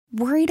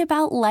Worried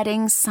about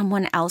letting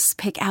someone else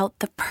pick out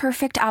the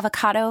perfect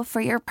avocado for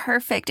your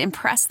perfect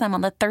impress them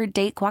on the third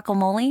date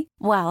guacamole?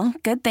 Well,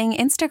 good thing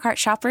Instacart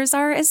shoppers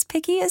are as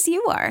picky as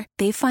you are.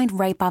 They find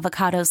ripe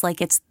avocados like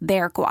it's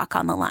their guac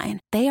on the line.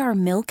 They are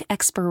milk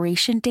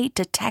expiration date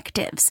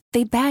detectives.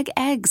 They bag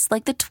eggs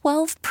like the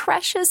 12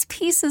 precious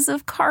pieces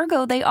of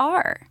cargo they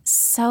are.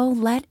 So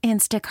let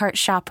Instacart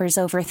shoppers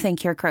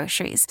overthink your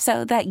groceries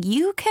so that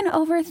you can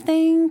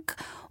overthink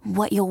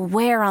what you'll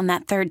wear on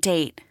that third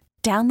date.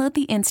 Download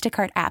the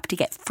Instacart app to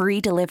get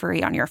free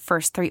delivery on your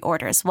first 3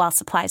 orders while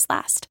supplies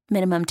last.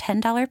 Minimum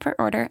 $10 per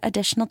order.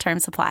 Additional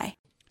terms apply.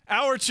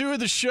 Hour 2 of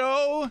the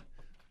show.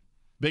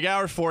 Big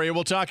hour for you.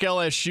 We'll talk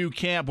LSU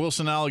camp.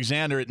 Wilson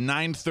Alexander at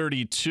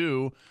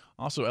 9:32.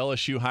 Also,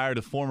 LSU hired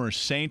a former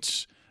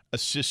Saints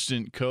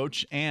assistant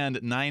coach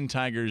and 9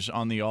 Tigers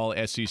on the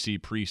all-SEC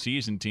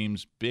preseason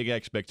teams. Big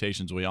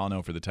expectations we all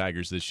know for the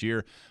Tigers this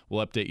year.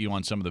 We'll update you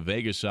on some of the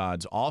Vegas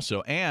odds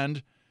also.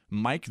 And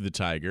Mike the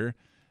Tiger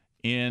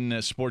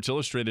in Sports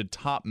Illustrated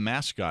top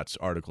mascots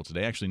article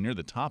today, actually near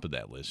the top of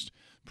that list.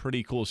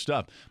 Pretty cool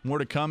stuff. More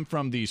to come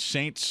from the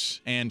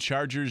Saints and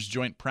Chargers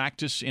joint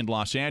practice in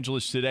Los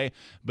Angeles today.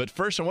 But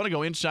first, I want to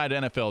go inside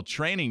NFL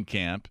training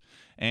camp,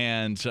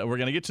 and we're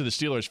going to get to the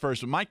Steelers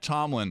first. But Mike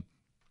Tomlin,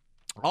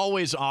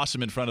 always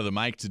awesome in front of the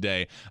mic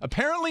today.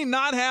 Apparently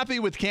not happy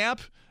with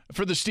camp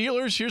for the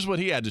Steelers. Here's what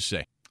he had to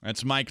say.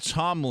 That's Mike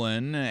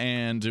Tomlin,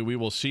 and we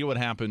will see what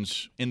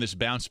happens in this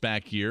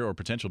bounce-back year or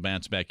potential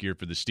bounce-back year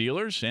for the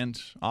Steelers. And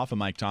off of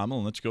Mike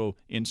Tomlin, let's go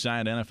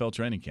inside NFL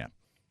training camp.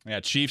 Yeah,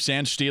 Chiefs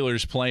and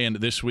Steelers playing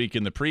this week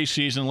in the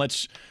preseason.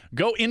 Let's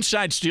go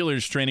inside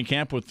Steelers training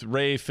camp with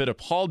Ray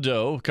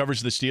Fittipaldo,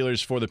 covers the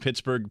Steelers for the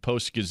Pittsburgh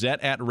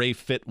Post-Gazette, at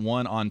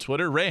RayFit1 on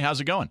Twitter. Ray,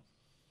 how's it going?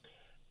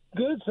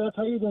 Good, Seth.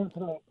 How are you doing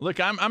tonight? Look,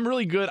 I'm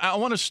really good. I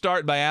want to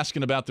start by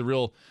asking about the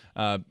real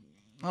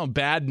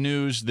bad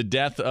news, the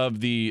death of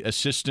the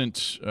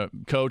assistant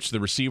coach, the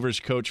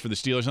receivers coach for the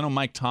Steelers. I know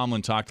Mike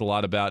Tomlin talked a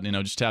lot about,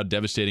 just how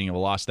devastating of a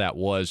loss that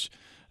was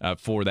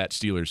for that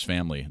Steelers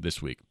family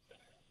this week.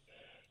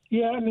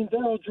 Yeah,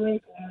 Daryl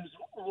Drake is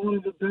one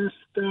of the best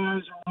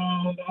guys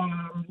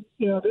around.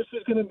 This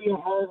is going to be a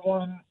hard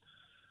one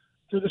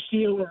for the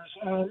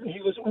Steelers.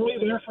 He was only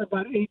there for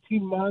about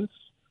 18 months,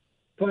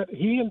 but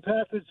he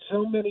impacted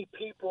so many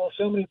people,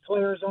 so many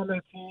players on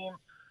that team.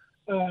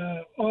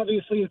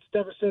 Obviously, it's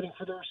devastating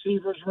for the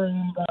receivers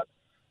room, but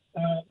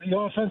the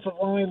offensive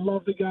line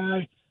loved the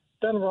guy.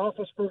 Ben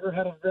Roethlisberger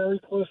had a very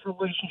close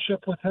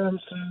relationship with him,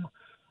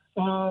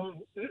 so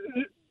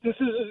this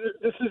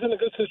isn't a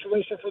good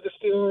situation for the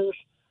Steelers.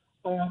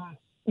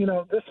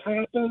 This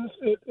happens.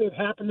 It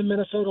happened in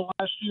Minnesota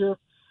last year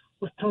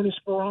with Tony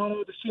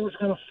Sparano. The Steelers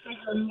are going to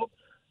figure out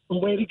a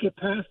way to get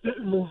past it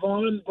and move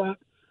on, but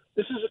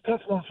this is a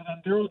tough one for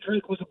them. Daryl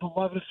Drake was a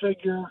beloved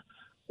figure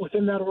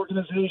within that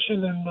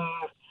organization, and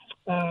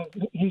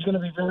he's going to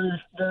be very,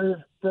 very,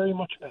 very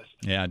much missed.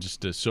 Yeah,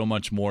 just so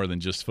much more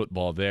than just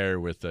football there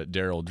with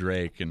Daryl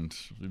Drake, and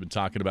we've been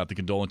talking about the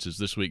condolences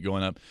this week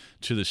going up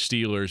to the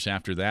Steelers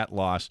after that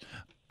loss.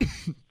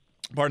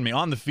 Pardon me.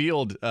 On the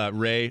field,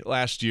 Ray,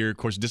 last year, of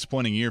course,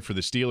 disappointing year for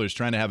the Steelers,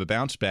 trying to have a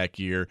bounce-back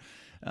year.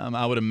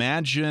 I would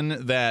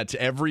imagine that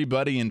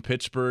everybody in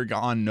Pittsburgh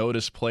on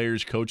notice,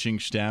 players, coaching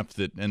staff,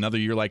 that another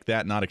year like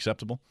that, not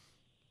acceptable?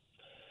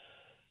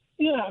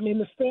 Yeah,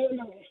 the standard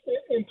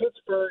in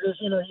Pittsburgh is,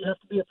 you have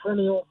to be a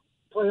perennial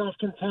playoff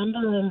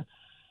contender, and,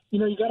 you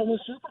got to win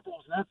Super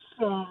Bowls. That's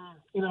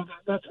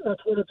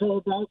what it's all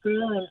about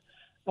there.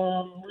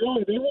 And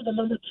really, they were the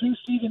number 2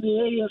 seed in the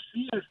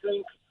AFC, I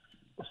think,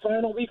 the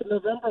final week of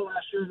November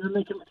last year, and then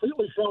they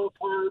completely fell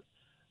apart.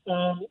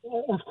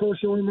 Of course,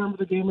 you'll remember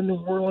the game in New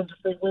Orleans.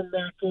 If they win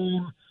that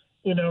game,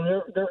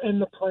 they're in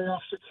the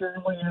playoffs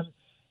securely, and,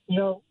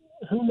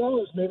 who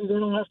knows? Maybe they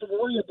don't have to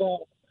worry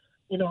about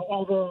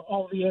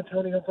all the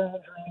Antonio Brown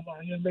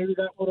drama. Maybe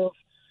that would have,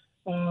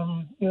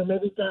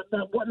 maybe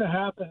that wouldn't have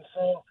happened.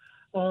 So,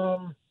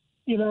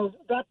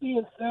 that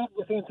being said,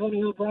 with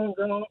Antonio Brown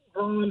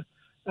gone,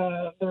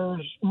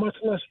 there's much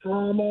less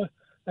drama.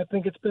 I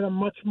think it's been a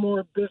much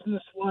more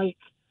business-like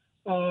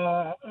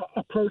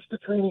approach to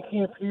training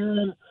camp here,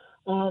 and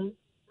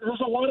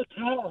there's a lot of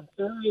talent.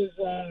 There is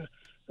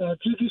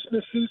Juju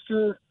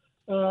Smith-Schuster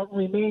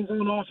remains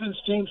on offense.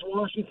 James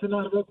Washington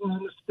out of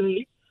Oklahoma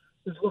State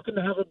is looking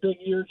to have a big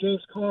year.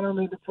 James Conner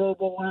made the Pro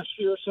Bowl last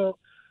year, so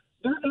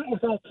they're not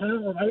without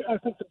talent. I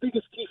think the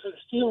biggest key for the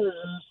Steelers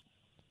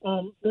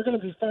is they're going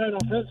to be fine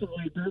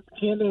offensively, but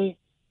can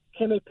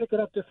they pick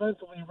it up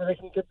defensively where they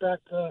can get back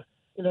to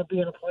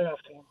being a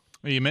playoff team?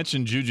 Well, you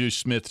mentioned Juju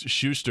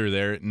Smith-Schuster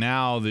there,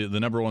 now the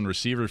number 1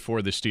 receiver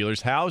for the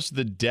Steelers. How's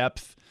the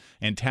depth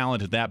and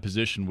talent at that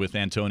position with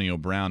Antonio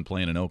Brown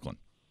playing in Oakland?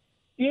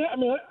 Yeah,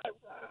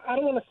 I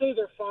don't want to say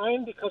they're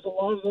fine because a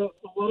lot of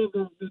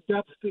the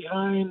depth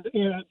behind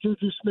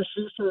Juju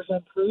Smith-Schuster is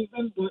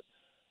unproven. But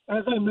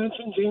as I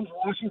mentioned, James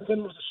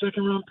Washington was a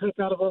second-round pick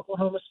out of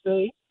Oklahoma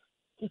State.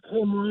 He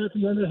came on at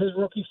the end of his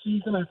rookie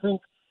season. I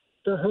think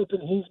they're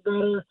hoping he's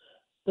better.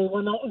 They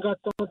went out and got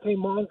Dante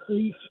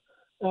Moncrief,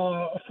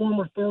 a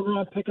former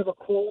third-round pick of the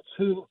Colts,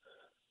 who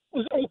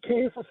was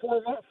okay for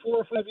 4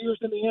 or 5 years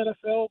in the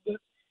NFL, but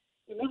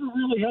they never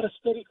really had a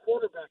steady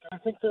quarterback. I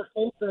think they're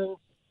hoping,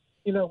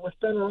 with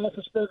Ben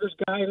Roethlisberger's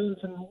guidance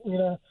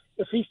and,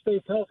 if he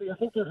stays healthy, I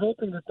think they're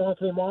hoping that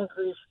Dante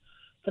Moncrief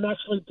can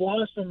actually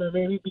blossom and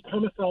maybe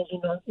become a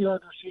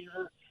 1,000-yard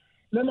receiver.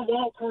 And then the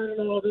wild card in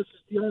all of this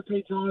is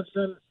Deontay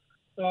Johnson,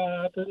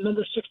 the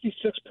number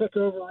 66 pick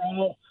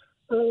overall,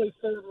 early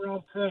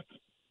third-round pick.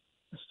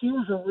 The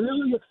Steelers are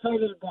really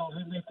excited about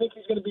him. They think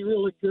he's going to be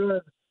really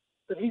good,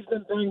 but he's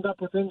been banged up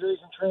with injuries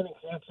in training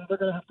camp, so they're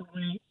going to have to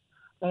wait,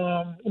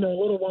 a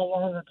little while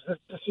longer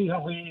to see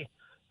how he,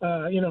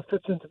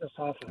 fits into this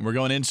offense. We're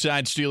going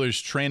inside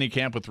Steelers training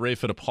camp with Ray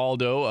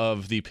Fittipaldo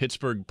of the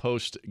Pittsburgh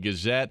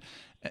Post-Gazette.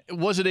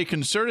 Was it a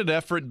concerted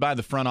effort by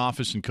the front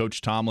office and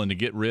Coach Tomlin to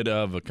get rid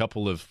of a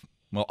couple of,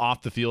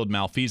 off-the-field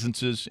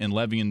malfeasances in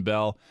Le'Veon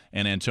Bell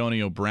and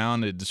Antonio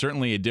Brown? It's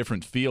certainly a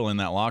different feel in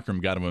that locker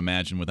room, got to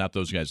imagine, without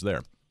those guys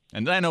there.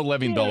 And I know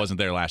Le'Veon Bell wasn't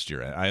there last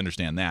year. I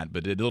understand that.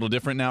 But a little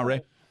different now,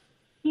 Ray?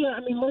 Yeah,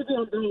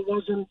 Le'Veon Bell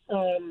wasn't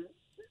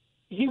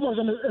he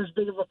wasn't as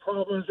big of a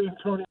problem as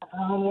Antonio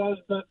Brown was.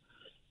 But,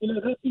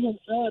 that being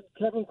said,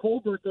 Kevin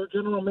Colbert, their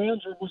general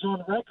manager, was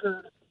on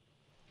record.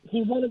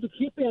 He wanted to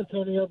keep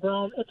Antonio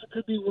Brown if it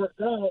could be worked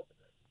out.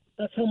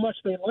 That's how much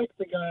they liked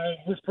the guy,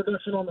 his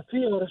production on the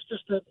field. It's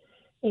just that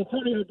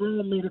Antonio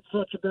Brown made it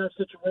such a bad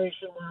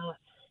situation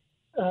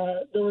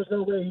where there was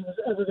no way he was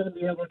ever going to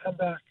be able to come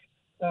back.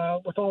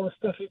 With all the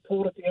stuff he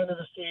pulled at the end of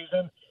the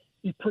season,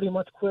 he pretty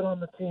much quit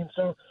on the team.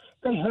 So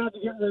they had to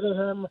get rid of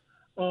him.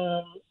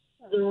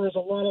 There was a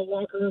lot of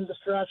locker room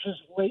distractions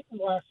late in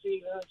last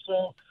season.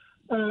 So,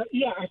 I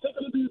think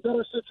it'll be a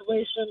better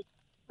situation.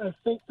 I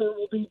think there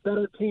will be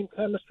better team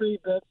chemistry,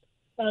 but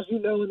as you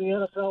know, in the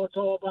NFL, it's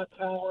all about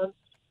talent.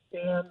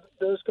 And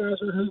those guys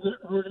who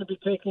are going to be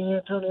taking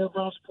Antonio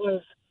Brown's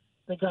place,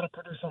 they got to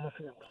produce on the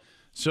field.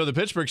 So the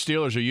Pittsburgh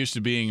Steelers are used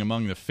to being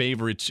among the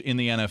favorites in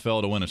the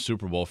NFL to win a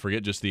Super Bowl.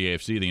 Forget just the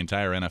AFC. The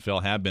entire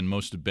NFL have been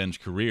most of Ben's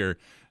career.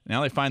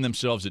 Now they find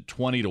themselves at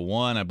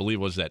 20-1. I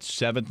believe was that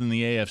 7th in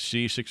the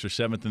AFC, 6th or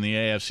 7th in the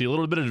AFC. A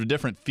little bit of a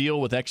different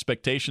feel with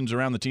expectations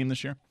around the team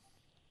this year?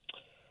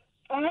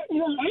 I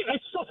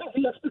still think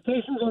the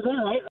expectations are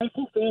there. I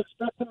think they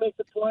expect to make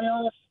the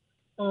playoffs.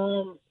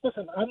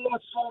 Listen, I'm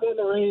not sold on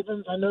the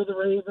Ravens. I know the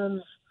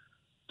Ravens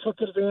took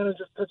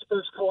advantage of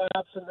Pittsburgh's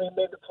collapse and they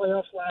made the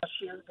playoffs last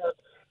year, but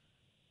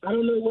I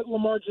don't know what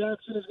Lamar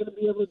Jackson is going to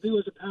be able to do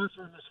as a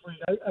passer in this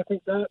league. I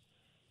think that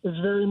is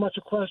very much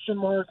a question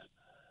mark.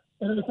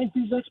 And I think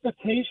these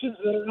expectations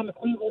that are on the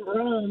Cleveland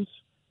Browns,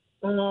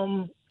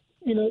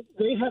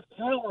 they have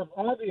talent,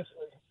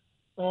 obviously.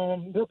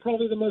 They're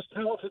probably the most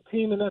talented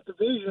team in that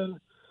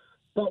division,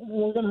 but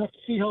we're going to have to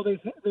see how they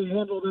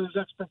handle those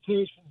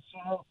expectations.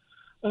 So,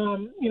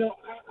 I'm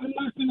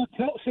not going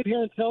to sit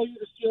here and tell you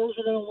the Steelers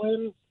are going to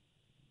win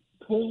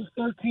 12,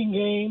 13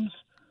 games.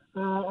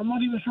 I'm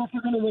not even sure if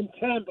they're going to win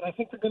 10, but I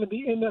think they're going to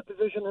be in that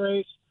division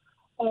race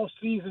all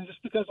season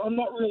just because I'm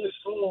not really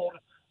sold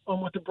on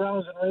what the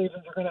Browns and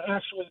Ravens are going to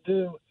actually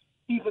do,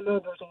 even though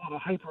there's a lot of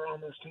hype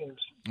around those teams.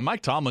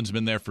 Mike Tomlin's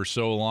been there for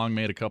so long,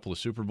 made a couple of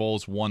Super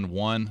Bowls, won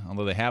one,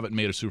 although they haven't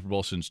made a Super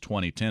Bowl since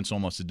 2010, so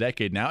almost a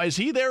decade now. Is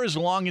he there as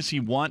long as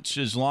he wants,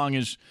 as long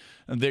as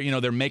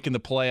they're making the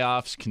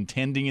playoffs,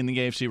 contending in the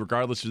AFC,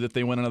 regardless of if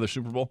they win another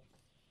Super Bowl?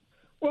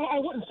 Well, I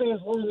wouldn't say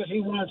as long as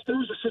he wants. There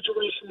was a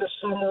situation this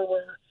summer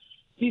where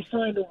he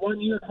signed a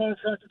one-year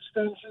contract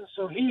extension,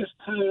 so he is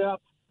tied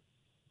up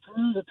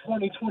through the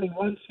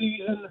 2021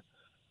 season.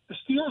 The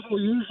Steelers will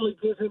usually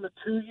give him a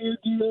 2-year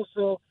deal,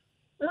 so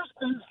there's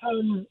been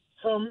some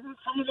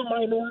of the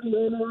minority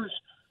owners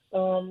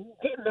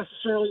didn't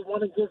necessarily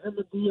want to give him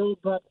a deal,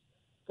 but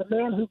the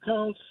man who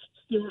counts,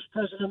 Steelers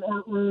president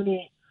Art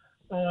Rooney,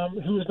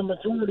 who is the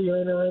majority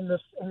owner in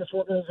this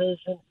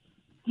organization,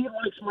 he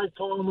likes Mike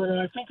Tomlin, and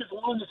I think as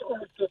long as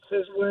Art gets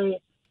his way,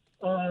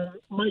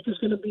 Mike is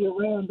going to be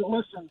around. But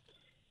listen,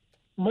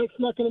 Mike's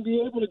not going to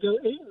be able to go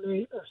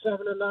 8-8 or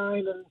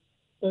 7-9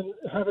 and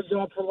have a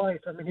job for life.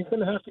 I mean, he's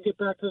going to have to get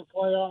back to the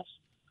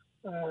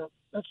playoffs.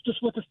 That's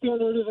just what the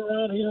Steelers is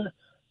around here.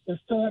 They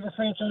still have a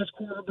franchise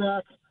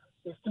quarterback.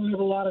 They still have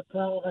a lot of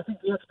talent. I think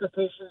the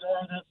expectations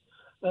are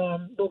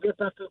that they'll get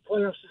back to the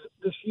playoffs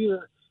this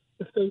year.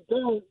 If they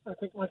don't, I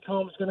think Mike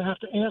Tomlin's going to have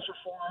to answer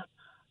for it.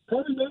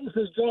 Probably knows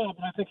his job,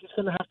 and I think he's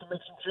going to have to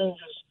make some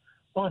changes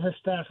on his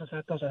staff if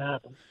that doesn't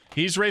happen.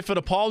 He's Ray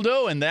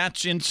Fittipaldo, and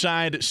that's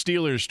inside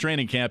Steelers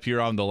training camp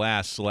here on The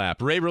Last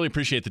Lap. Ray, really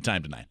appreciate the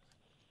time tonight.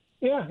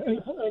 Yeah,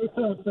 anytime.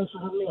 Thanks for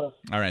having me on.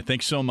 All right,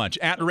 thanks so much.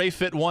 At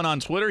RayFit1 on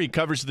Twitter. He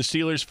covers the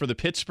Steelers for the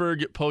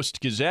Pittsburgh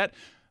Post-Gazette.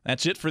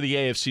 That's it for the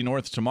AFC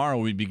North. Tomorrow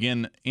we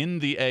begin in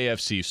the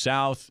AFC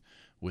South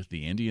with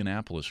the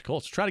Indianapolis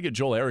Colts. Try to get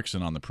Joel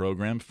Erickson on the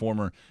program,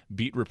 former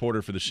beat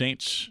reporter for the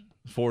Saints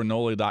for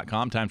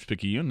NOLA.com,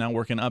 Times-Picayune, now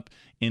working up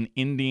in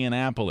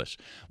Indianapolis.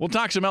 We'll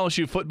talk some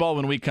LSU football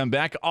when we come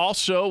back.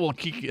 Also, we'll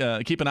keep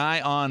an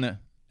eye on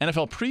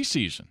NFL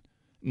preseason.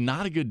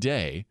 Not a good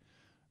day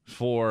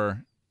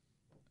for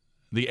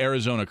the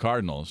Arizona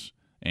Cardinals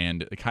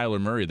and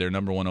Kyler Murray, their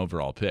number one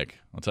overall pick.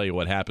 I'll tell you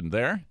what happened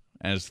there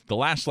as the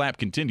last lap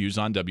continues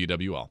on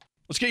WWL.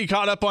 Let's get you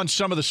caught up on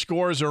some of the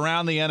scores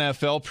around the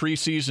NFL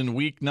preseason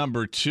week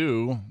number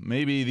 2.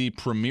 Maybe the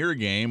premier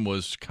game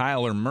was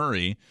Kyler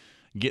Murray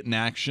getting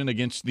action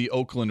against the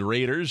Oakland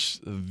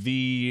Raiders,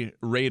 the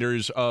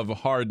Raiders of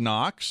Hard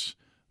Knocks.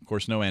 Of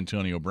course, no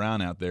Antonio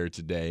Brown out there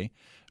today.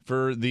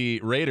 For the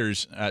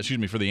Raiders,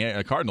 for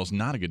the Cardinals,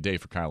 not a good day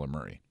for Kyler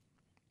Murray,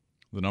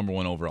 the number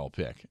 1 overall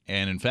pick.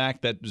 And in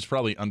fact, that is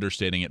probably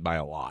understating it by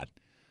a lot.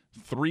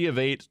 3 of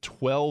 8,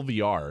 12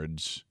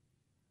 yards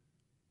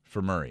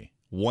for Murray.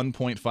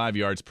 1.5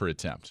 yards per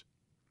attempt.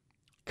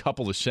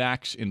 Couple of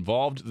sacks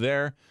involved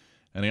there,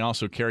 and he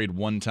also carried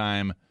one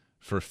time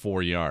for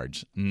 4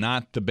 yards.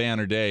 Not the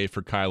banner day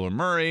for Kyler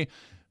Murray,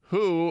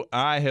 who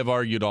I have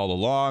argued all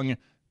along,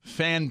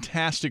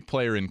 fantastic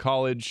player in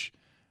college.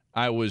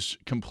 I was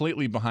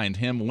completely behind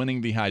him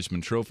winning the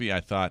Heisman Trophy. I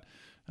thought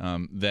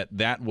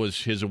that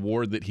was his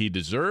award that he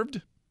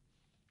deserved,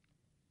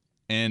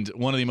 and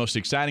one of the most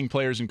exciting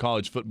players in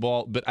college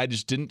football, but I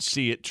just didn't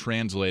see it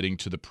translating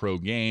to the pro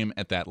game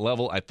at that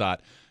level. I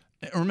thought,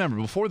 remember,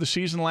 before the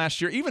season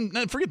last year,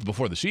 forget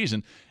before the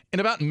season, in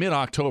about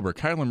mid-October,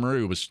 Kyler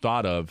Murray was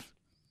thought of,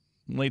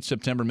 late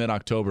September,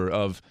 mid-October,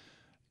 of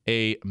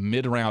a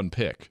mid-round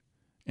pick.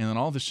 And then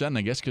all of a sudden,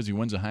 I guess because he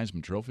wins a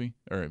Heisman Trophy,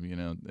 or,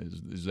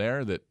 is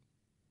there that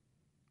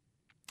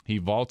he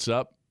vaults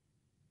up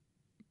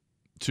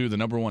to the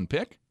number 1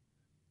 pick?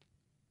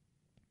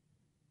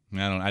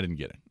 I didn't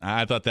get it.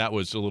 I thought that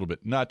was a little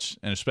bit nuts,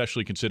 and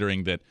especially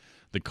considering that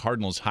the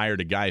Cardinals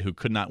hired a guy who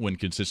could not win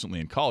consistently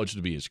in college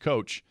to be his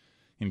coach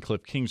in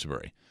Cliff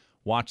Kingsbury.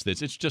 Watch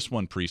this. It's just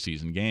one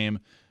preseason game.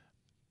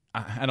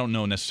 I don't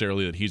know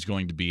necessarily that he's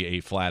going to be a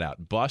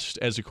flat-out bust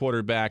as a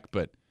quarterback,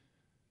 but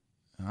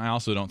I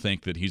also don't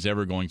think that he's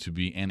ever going to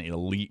be an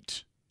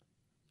elite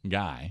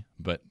guy,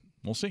 but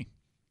we'll see.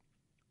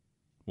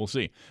 We'll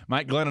see.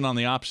 Mike Glennon on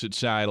the opposite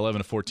side,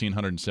 11 of 14,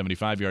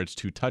 175 yards,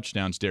 2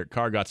 touchdowns. Derek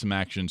Carr got some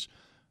actions,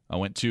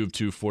 went 2 of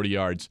 2, 40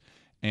 yards,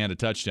 and a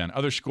touchdown.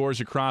 Other scores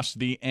across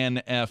the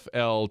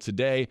NFL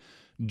today.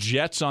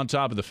 Jets on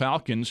top of the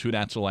Falcons. Who'd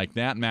answer like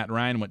that? Matt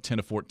Ryan went 10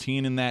 of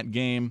 14 in that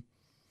game.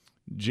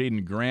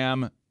 Jaden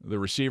Graham, the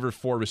receiver,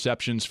 4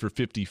 receptions for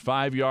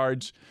 55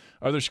 yards.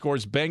 Other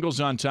scores,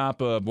 Bengals on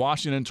top of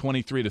Washington,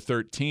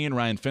 23-13.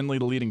 Ryan Finley,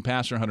 the leading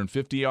passer,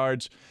 150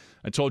 yards.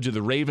 I told you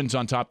the Ravens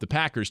on top of the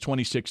Packers,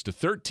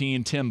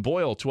 26-13. Tim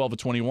Boyle, 12 of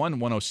 21,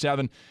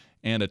 107,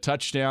 and a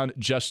touchdown.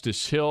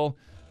 Justice Hill,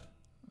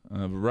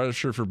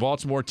 rusher for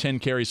Baltimore, 10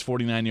 carries,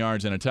 49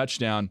 yards, and a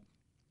touchdown.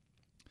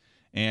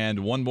 And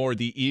one more,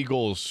 the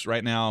Eagles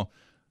right now,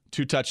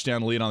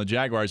 2-touchdown lead on the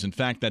Jaguars. In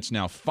fact, that's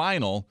now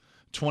final,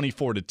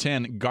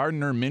 24-10.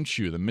 Gardner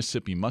Minshew, the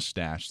Mississippi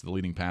Mustache, the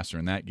leading passer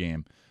in that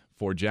game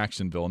for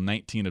Jacksonville,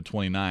 19 of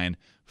 29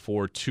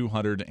 for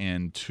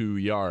 202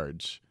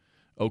 yards.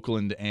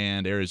 Oakland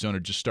and Arizona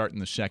just starting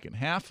the second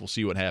half. We'll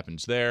see what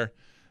happens there.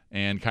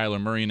 And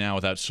Kyler Murray now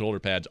without shoulder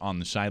pads on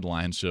the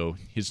sideline, so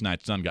his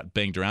night's done. Got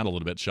banged around a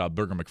little bit. Saw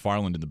Burger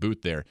McFarland in the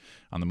booth there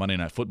on the Monday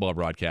Night Football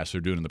broadcast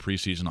they're doing in the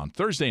preseason on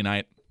Thursday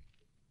night.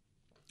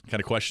 Kind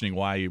of questioning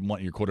why you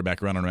want your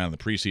quarterback running around in the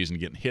preseason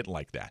getting hit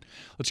like that.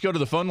 Let's go to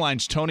the phone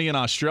lines. Tony in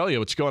Australia.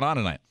 What's going on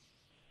tonight?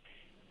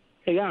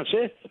 How you going,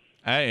 Seth?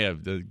 Hey,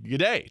 good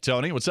day,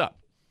 Tony. What's up?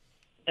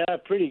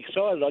 Pretty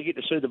excited. I get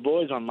to see the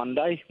boys on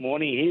Monday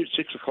morning here at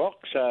 6 o'clock.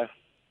 So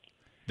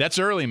that's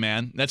early,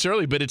 man. That's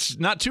early, but it's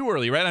not too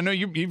early, right? I know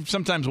you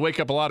sometimes wake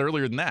up a lot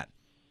earlier than that.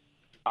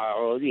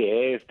 Oh,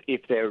 yeah.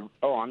 If they're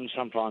on,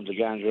 sometimes the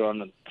games are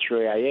on at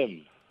 3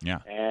 a.m. Yeah.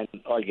 And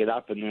I get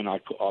up and then I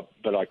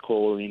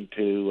call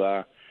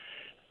into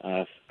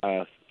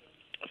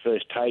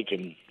First Take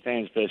and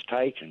Fans First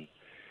Take. And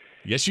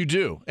yes, you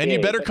do. And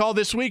you better call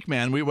this week,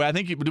 man. I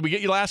think did we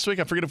get you last week?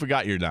 I forget if we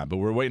got you or not, but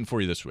we're waiting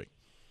for you this week.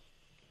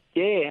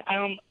 Yeah.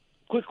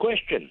 Quick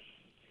question.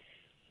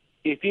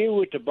 If you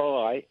were to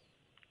buy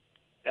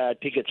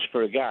tickets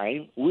for a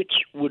game, which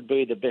would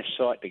be the best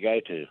site to go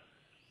to?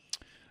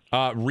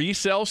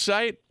 Resale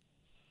site?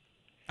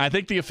 I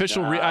think the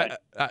official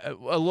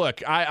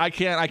look. I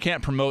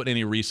can't promote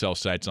any resale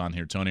sites on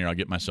here, Tony, or I'll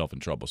get myself in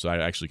trouble. So I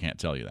actually can't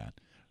tell you that.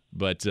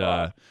 But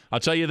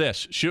I'll tell you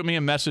this: shoot me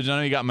a message. I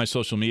know you got my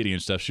social media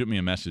and stuff. Shoot me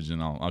a message,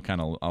 and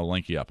I'll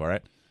link you up. All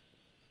right.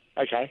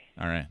 Okay.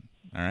 All right.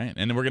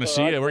 And then we're gonna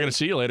see you. We're gonna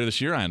see you later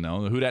this year. I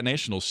know the Who Dat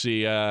Nation will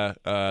see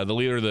the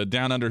leader of the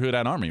Down Under Who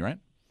Dat Army, right?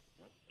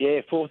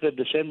 Yeah, 4th of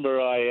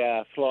December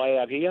I fly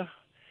out here,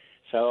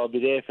 so I'll be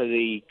there for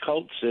the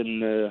Colts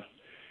and the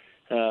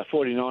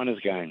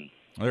 49ers game.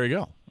 There you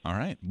go. All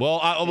right.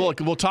 Well,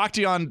 we'll talk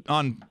to you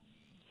on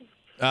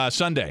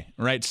Sunday,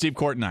 right? Steve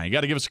Court and I. You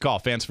got to give us a call.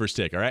 Fans First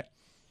Take, all right?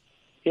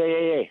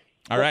 Yeah.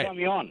 All right. What time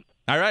are you on?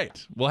 All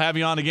right. We'll have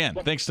you on again.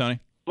 Thanks, Tony.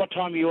 What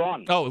time are you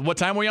on? Oh, what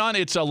time are we on?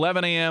 It's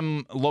 11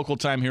 a.m. local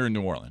time here in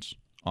New Orleans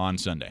on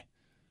Sunday.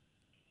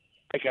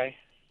 Okay.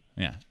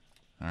 Yeah.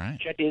 All right.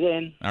 Chat to you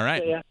then. All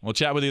right. We'll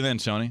chat with you then,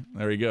 Tony.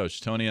 There he goes.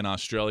 Tony in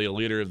Australia,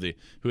 leader of the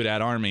Who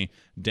Dat Army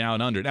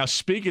Down Under. Now,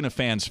 speaking of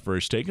Fans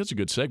First Take, that's a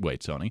good segue,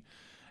 Tony.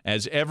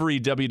 As every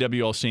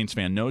WWL Saints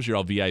fan knows, you're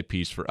all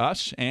VIPs for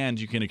us, and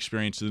you can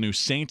experience the new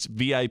Saints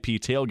VIP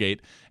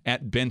tailgate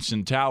at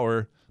Benson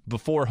Tower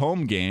before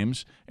home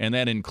games, and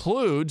that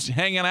includes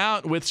hanging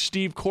out with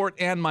Steve Court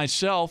and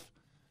myself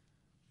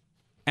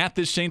at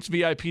this Saints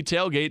VIP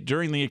tailgate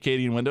during the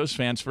Acadian Windows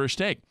Fans First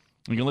Take.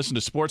 You can listen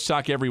to Sports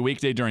Talk every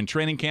weekday during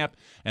training camp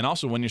and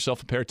also win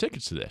yourself a pair of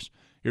tickets to this.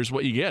 Here's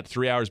what you get.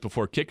 3 hours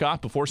before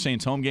kickoff, before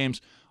Saints home games,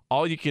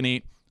 all you can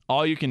eat,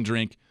 all you can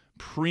drink,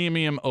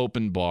 premium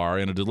open bar,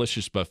 and a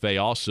delicious buffet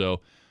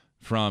also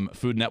from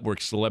Food Network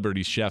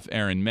celebrity chef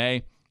Aaron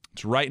May.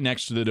 It's right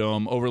next to the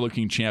Dome,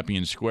 overlooking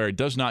Champion Square. It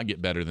does not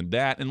get better than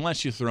that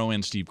unless you throw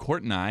in Steve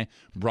Court and I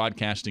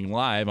broadcasting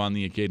live on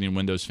the Acadian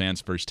Windows Fans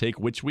First Take,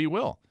 which we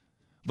will.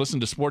 Listen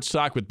to Sports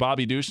Talk with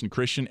Bobby Deuce and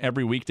Christian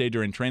every weekday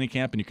during training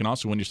camp, and you can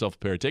also win yourself a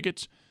pair of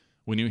tickets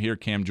when you hear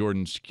Cam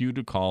Jordan's cue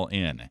to call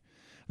in.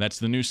 That's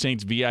the new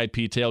Saints VIP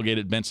tailgate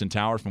at Benson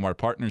Tower from our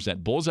partners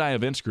at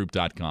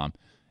BullseyeEventsGroup.com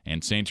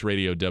and Saints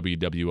Radio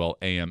WWL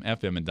AM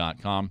FM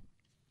and .com.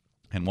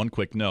 And one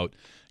quick note,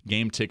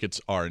 game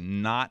tickets are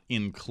not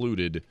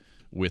included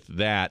with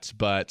that,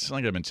 but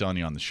like I've been telling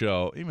you on the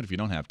show, even if you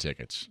don't have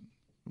tickets,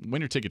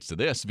 win your tickets to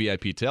this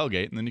VIP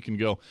tailgate, and then you can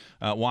go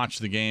watch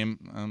the game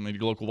at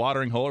your local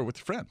watering hole or with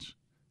your friends.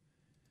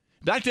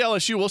 Back to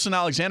LSU, Wilson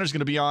Alexander is going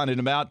to be on in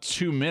about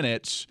 2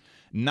 minutes.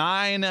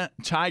 9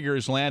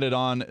 Tigers landed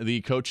on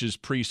the coach's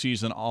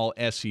preseason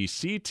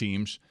All-SEC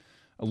teams.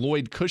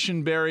 Lloyd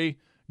Cushenberry,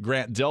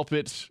 Grant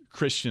Delpit,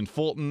 Christian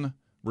Fulton,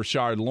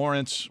 Rashard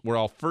Lawrence were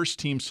all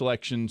first-team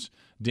selections.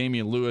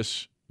 Damian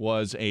Lewis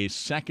was a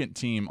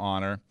second-team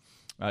honor.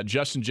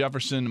 Justin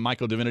Jefferson,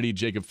 Michael Divinity,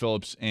 Jacob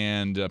Phillips,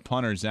 and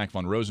punter Zach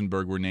Von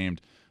Rosenberg were named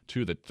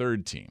to the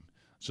third team.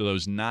 So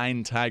those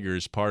 9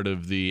 Tigers part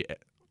of the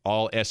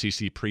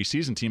All-SEC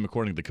preseason team,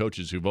 according to the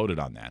coaches who voted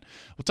on that.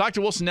 We'll talk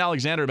to Wilson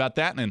Alexander about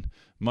that and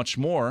much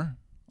more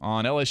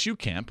on LSU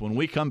camp when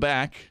we come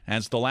back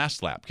as the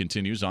last lap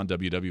continues on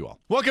WWL.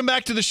 Welcome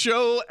back to the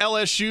show.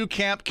 LSU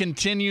camp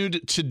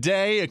continued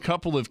today. A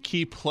couple of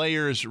key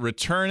players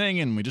returning,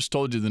 and we just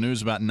told you the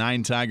news about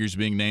 9 Tigers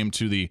being named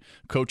to the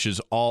coach's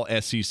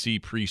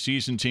All-SEC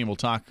preseason team. We'll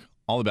talk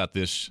all about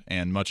this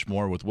and much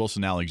more with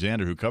Wilson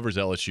Alexander, who covers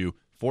LSU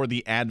for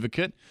The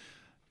Advocate.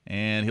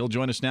 And he'll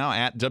join us now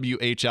at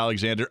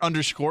WHAlexander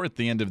 _ at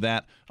the end of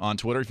that on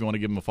Twitter if you want to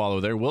give him a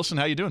follow there. Wilson,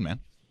 how you doing, man?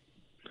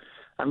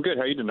 I'm good.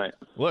 How are you tonight?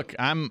 Look,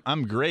 I'm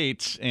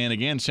great. And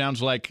again,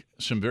 sounds like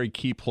some very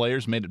key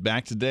players made it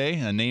back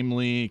today,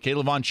 namely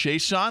Kaylavon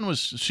Chason.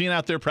 Was seen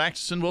out there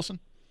practicing, Wilson?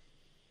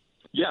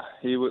 Yeah,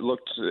 he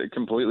looked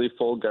completely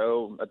full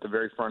go at the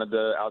very front of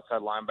the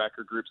outside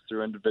linebacker groups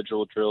through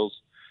individual drills.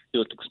 He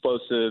looked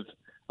explosive,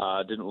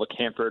 didn't look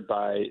hampered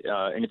by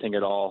anything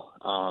at all.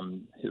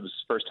 It was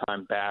his first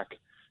time back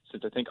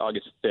since, I think,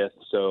 August 5th,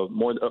 so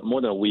more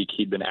than a week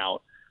he'd been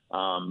out.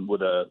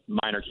 With a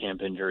minor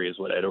camp injury is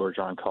what Ed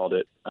Orgeron called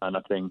it.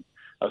 Nothing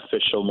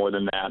official more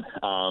than that.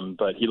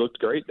 But he looked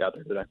great out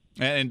there today.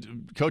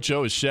 And Coach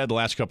O has said the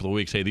last couple of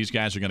weeks, hey, these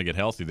guys are going to get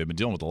healthy. They've been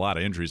dealing with a lot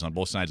of injuries on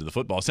both sides of the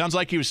football. Sounds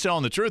like he was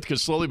telling the truth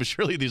because slowly but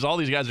surely all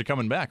these guys are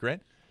coming back, right?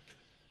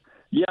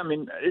 Yeah, I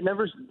mean,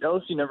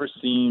 LSU never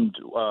seemed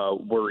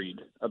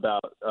worried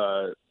about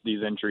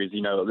these injuries.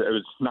 You know, it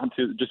was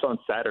just on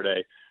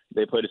Saturday.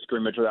 They played a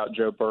scrimmage without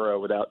Joe Burrow,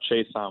 without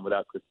Chason,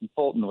 without Christian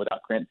Fulton,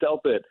 without Grant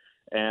Delpit.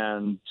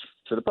 And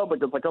to the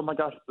public, it's like, oh, my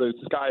gosh, the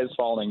sky is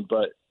falling.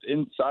 But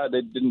inside,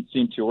 they didn't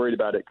seem too worried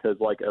about it because,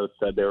 like O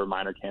said, they were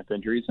minor camp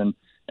injuries. And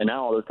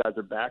now all those guys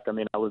are back. I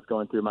mean, I was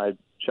going through my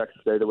checks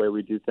today, the way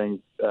we do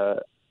things, at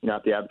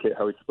the Advocate,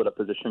 how we split up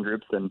position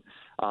groups. And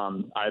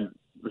I'm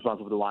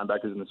responsible for the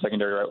linebackers in the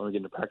secondary right when we get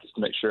into practice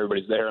to make sure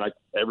everybody's there. And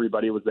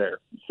everybody was there.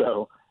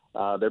 So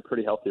they're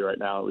pretty healthy right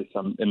now, at least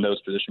in those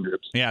position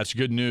groups. Yeah, it's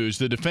good news.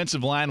 The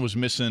defensive line was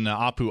missing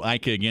Apu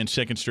Ika again,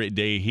 second straight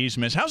day he's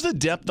missed. How's the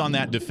depth on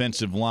that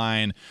defensive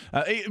line?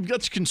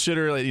 Let's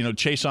consider,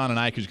 Chason and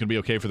Ika is going to be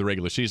okay for the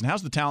regular season.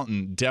 How's the talent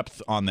and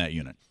depth on that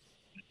unit?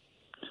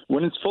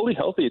 When it's fully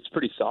healthy, it's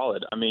pretty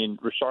solid. I mean,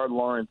 Rashard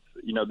Lawrence,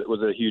 that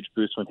was a huge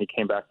boost when he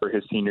came back for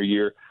his senior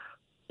year.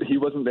 He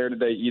wasn't there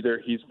today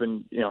either. He's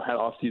been, had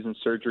off-season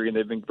surgery, and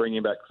they've been bringing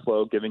him back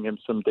slow, giving him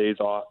some days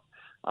off.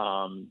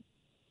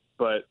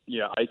 But,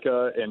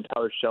 Ika and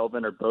Tyler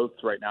Shelvin are both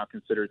right now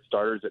considered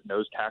starters at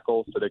nose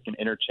tackle, so they can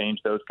interchange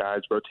those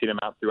guys, rotate them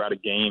out throughout a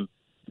game,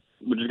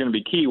 which is going to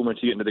be key once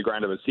you get into the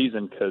grind of a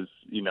season because,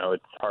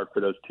 it's hard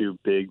for those two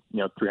big,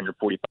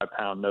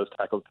 345-pound nose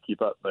tackles to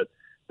keep up. But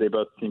they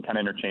both seem kind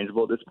of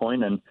interchangeable at this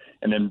point. And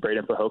then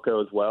Braden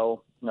Fajoko as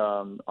well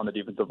on the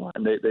defensive line.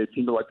 They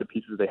seem to like the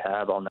pieces they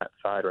have on that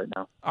side right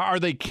now. Are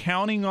they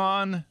counting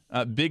on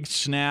big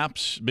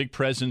snaps, big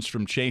presence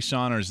from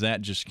Chason, or is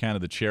that just kind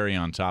of the cherry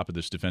on top of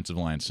this defensive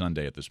line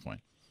Sunday at this point?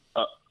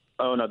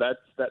 Oh no,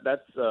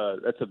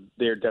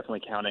 they're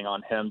definitely counting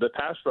on him. The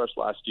pass rush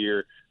last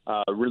year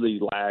really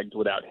lagged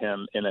without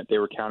him, in that they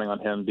were counting on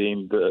him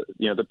being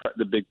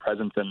the big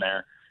presence in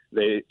there.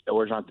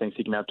 Orgeron thinks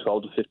he can have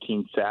 12 to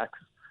 15 sacks,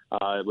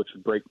 which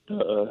would break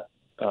the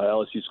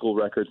LSU school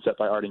record set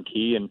by Arden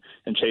Key,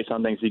 and Chase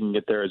on things he can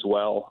get there as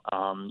well.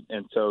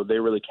 And so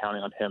they're really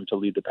counting on him to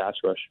lead the pass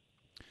rush.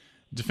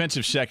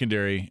 Defensive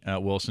secondary,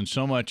 Wilson,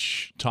 so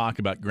much talk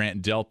about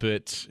Grant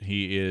Delpit.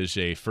 He is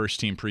a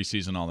first-team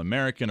preseason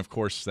All-American. Of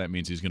course, that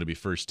means he's going to be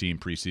first-team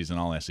preseason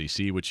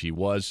All-SEC, which he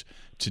was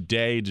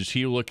today. Does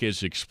he look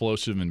as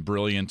explosive and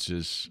brilliant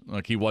as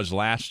like he was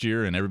last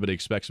year and everybody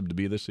expects him to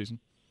be this season?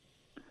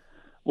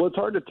 Well, it's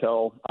hard to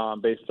tell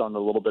based on the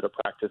little bit of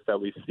practice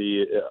that we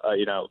see,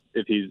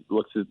 if he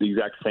looks the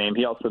exact same.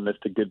 He also missed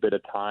a good bit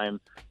of time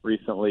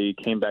recently,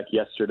 came back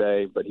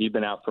yesterday, but he'd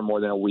been out for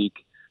more than a week.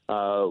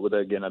 With,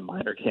 again, a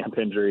minor camp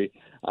injury.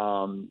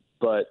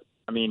 But,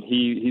 I mean,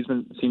 he's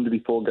seemed to be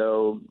full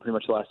go pretty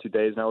much the last 2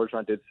 days. Now,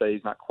 Orgeron did say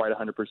he's not quite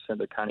 100%.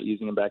 They're kind of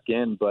easing him back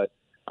in. But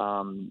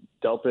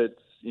Delpit,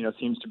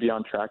 seems to be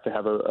on track to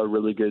have a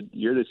really good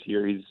year this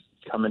year. He's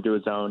come into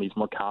his own. He's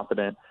more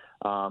confident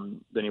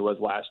than he was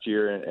last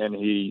year. And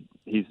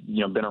he's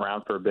been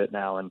around for a bit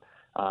now. And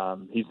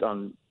he's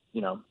done,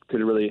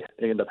 could really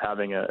end up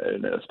having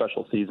a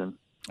special season.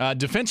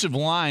 Defensive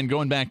line,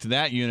 going back to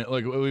that unit,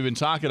 like we've been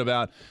talking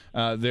about,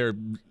 their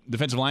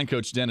defensive line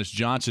coach, Dennis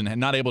Johnson,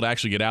 not able to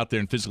actually get out there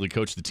and physically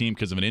coach the team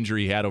because of an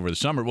injury he had over the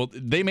summer. Well,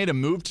 they made a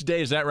move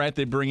today. Is that right?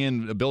 They bring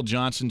in Bill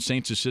Johnson,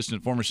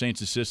 former Saints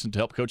assistant, to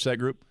help coach that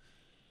group?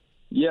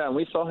 Yeah, and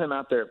we saw him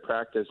out there at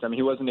practice. I mean,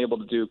 he wasn't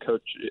able to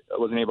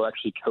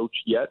actually coach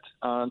yet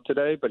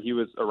today, but he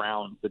was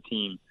around the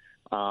team.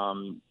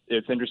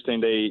 It's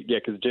interesting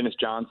because Dennis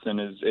Johnson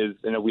is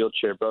in a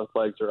wheelchair. Both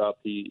legs are up.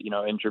 He,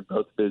 injured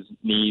both of his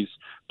knees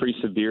pretty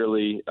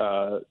severely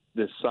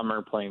this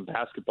summer playing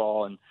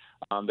basketball. And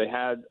they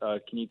had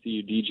Kenitha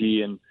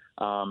Udigi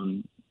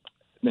and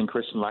then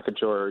Christian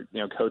Lacouture,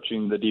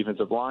 coaching the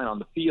defensive line on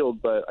the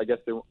field. But I guess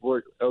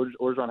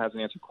Orgeron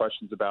hasn't answered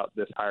questions about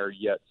this hire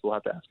yet. So we'll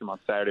have to ask him on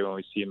Saturday when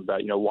we see him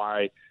about,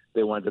 why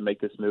they wanted to make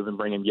this move and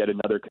bring in yet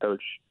another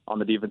coach on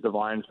the defensive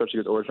line, especially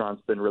because Orgeron's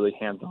been really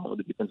hands-on with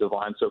the defensive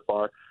line so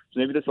far. So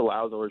maybe this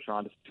allows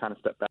Orgeron to kind of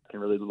step back and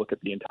really look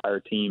at the entire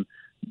team,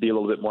 be a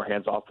little bit more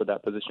hands-off with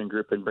that position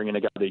group, and bring in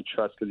a guy that he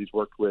trusts because he's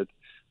worked with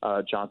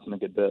Johnson a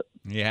good bit.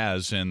 He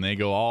has, and they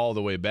go all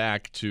the way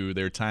back to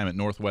their time at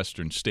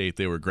Northwestern State.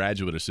 They were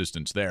graduate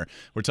assistants there.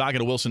 We're talking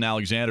to Wilson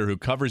Alexander, who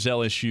covers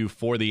LSU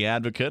for The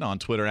Advocate on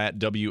Twitter at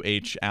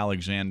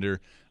WHAlexander_.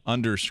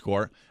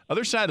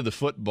 Other side of the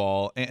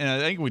football, and I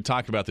think we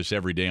talk about this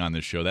every day on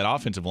this show, that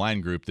offensive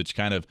line group that's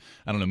kind of,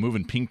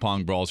 moving ping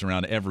pong balls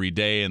around every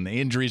day, and the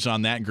injuries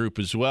on that group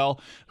as well.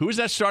 Who is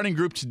that starting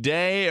group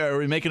today? Are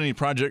we making any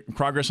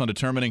progress on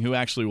determining who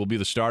actually will be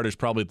the starters,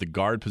 probably at the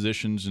guard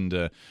positions and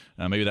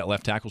maybe that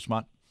left tackle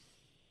spot?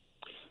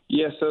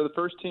 Yeah, so the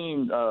first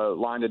team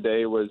line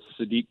today was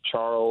Sadiq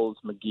Charles,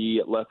 McGee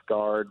at left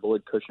guard,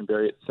 Lloyd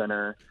Cushenberry at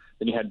center.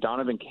 Then you had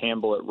Donovan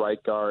Campbell at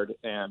right guard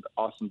and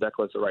Austin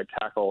Deckles at right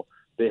tackle.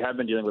 They have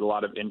been dealing with a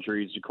lot of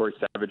injuries. Corey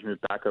Savage moved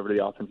back over to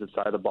the offensive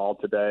side of the ball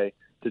today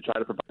to try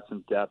to provide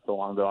some depth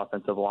along the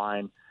offensive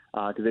line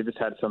because they just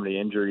had so many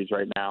injuries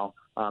right now.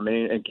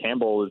 And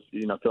Campbell is,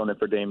 filling in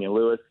for Damian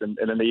Lewis. And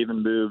then they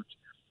even moved,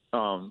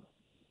 Michael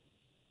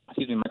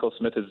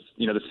Smith is,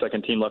 the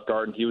second team left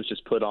guard, and he was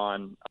just put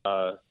on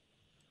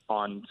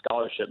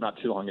scholarship not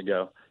too long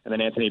ago. And then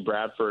Anthony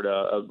Bradford,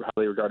 a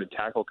highly regarded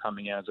tackle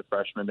coming in as a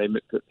freshman,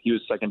 he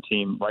was second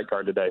team right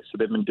guard today. So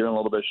they've been doing a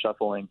little bit of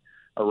shuffling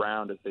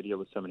around as they deal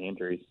with so many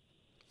injuries.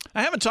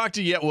 I haven't talked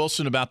to you yet,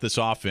 Wilson, about this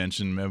offense,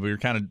 and we were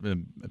kind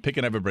of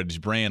picking everybody's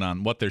brain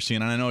on what they're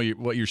seeing. And I know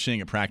what you're seeing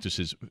at practice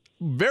is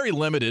very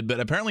limited, but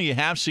apparently you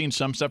have seen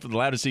some stuff.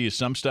 Allowed to see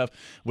some stuff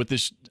with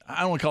this,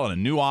 I don't want to call it a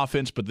new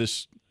offense, but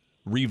this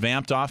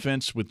revamped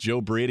offense with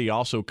Joe Brady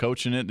also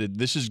coaching it.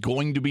 This is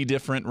going to be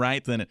different,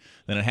 right, than it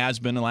has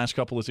been the last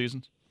couple of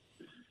seasons?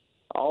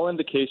 All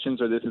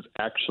indications are this is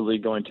actually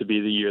going to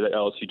be the year that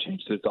LSU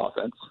changed its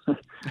offense.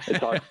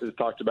 It's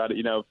talked about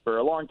it, for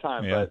a long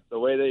time, yeah. But the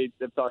way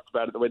they've talked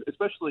about it,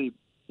 especially,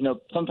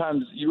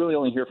 sometimes you really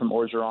only hear from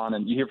Orgeron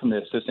and you hear from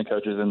the assistant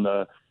coaches in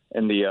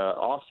the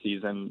off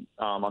season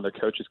on their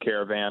coaches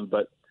caravan.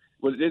 But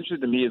what's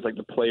interesting to me is like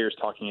the players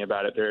talking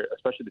about it. They're,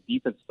 especially the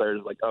defense players,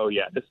 like, oh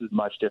yeah, this is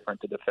much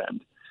different to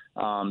defend.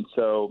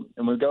 So,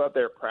 and when we go out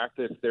there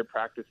practice, they're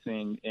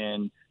practicing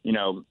in,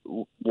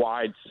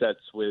 wide sets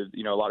with,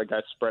 a lot of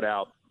guys spread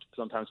out,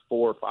 sometimes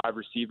 4 or 5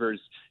 receivers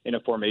in a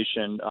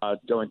formation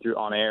going through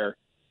on air.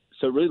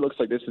 So it really looks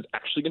like this is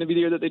actually going to be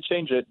the year that they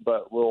change it,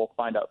 but we'll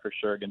find out for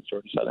sure against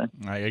Georgia Southern.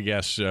 I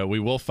guess we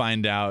will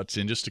find out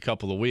in just a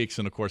couple of weeks,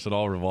 and, of course, it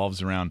all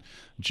revolves around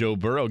Joe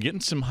Burrow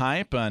getting some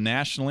hype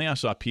nationally. I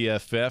saw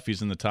PFF.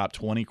 He's in the top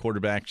 20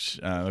 quarterbacks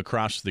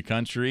across the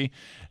country.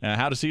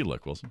 How does he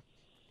look, Wilson?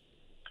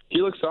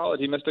 He looks solid.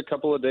 He missed a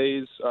couple of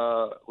days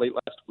late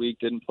last week,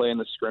 didn't play in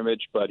the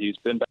scrimmage, but he's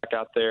been back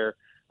out there.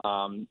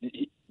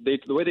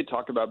 The way they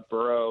talk about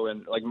Burrow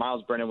and like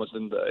Miles Brennan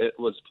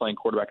was playing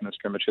quarterback in the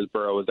scrimmage because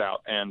Burrow was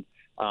out, and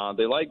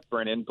they liked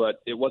Brennan,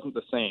 but it wasn't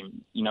the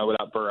same,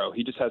 without Burrow.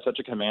 He just has such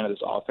a command of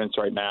this offense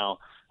right now.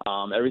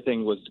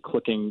 Everything was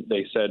clicking,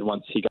 they said,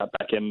 once he got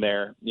back in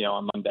there,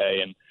 on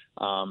Monday,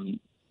 and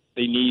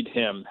they need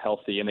him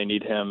healthy, and they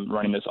need him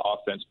running this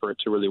offense for it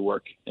to really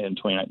work in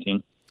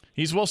 2019.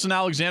 He's Wilson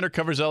Alexander,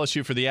 covers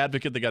LSU for The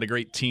Advocate. They got a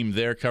great team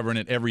there covering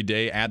it every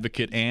day,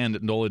 Advocate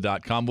and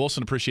NOLA.com.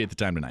 Wilson, appreciate the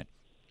time tonight.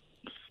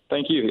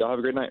 Thank you. Y'all have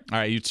a great night. All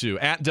right, you too.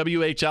 At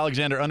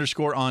WHAlexander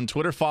 _ on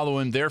Twitter. Follow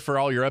him there for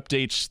all your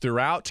updates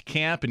throughout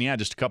camp. And, yeah,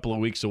 just a couple of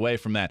weeks away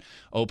from that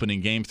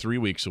opening game, 3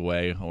 weeks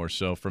away or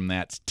so from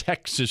that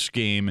Texas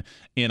game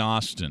in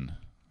Austin.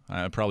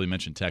 I probably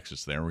mentioned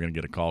Texas there. We're going to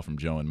get a call from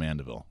Joe in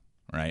Mandeville,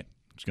 right?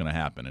 It's going to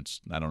happen.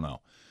 I don't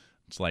know.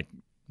 It's like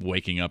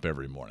waking up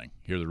every morning.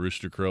 Hear the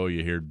rooster crow,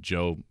 you hear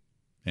Joe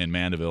in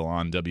Mandeville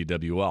on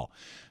WWL.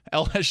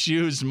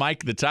 LSU's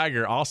Mike the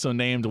Tiger also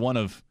named one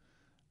of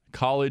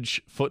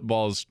college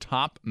football's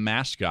top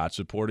mascots,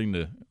 according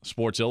to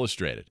Sports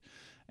Illustrated.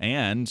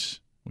 And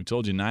we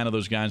told you 9 of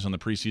those guys on the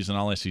preseason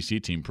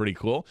All-SEC team. Pretty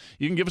cool.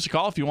 You can give us a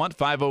call if you want,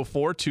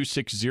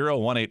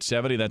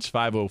 504-260-1870. That's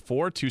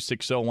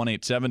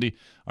 504-260-1870.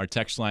 Our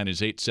text line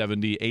is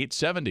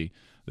 870-870.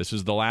 This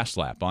is The Last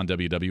Lap on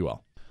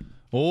WWL.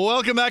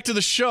 Welcome back to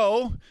the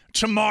show.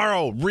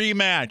 Tomorrow,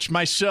 rematch.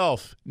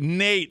 Myself,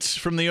 Nate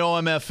from the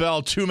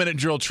OMFL 2-Minute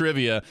Drill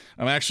Trivia.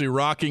 I'm actually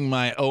rocking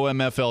my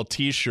OMFL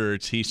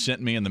t-shirt he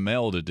sent me in the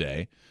mail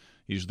today.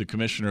 He's the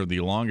commissioner of the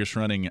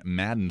longest-running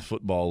Madden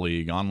Football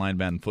League, online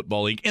Madden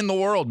Football League in the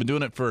world. Been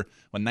doing it for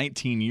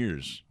 19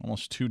 years,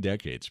 almost 2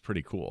 decades.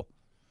 Pretty cool.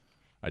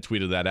 I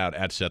tweeted that out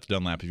at Seth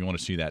Dunlap if you want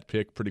to see that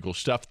pic. Pretty cool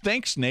stuff.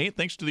 Thanks, Nate.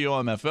 Thanks to the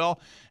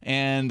OMFL.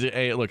 And,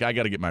 hey, look, I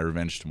got to get my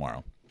revenge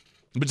tomorrow.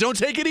 But don't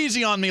take it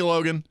easy on me,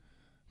 Logan.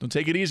 Don't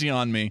take it easy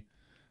on me.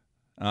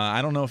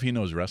 I don't know if he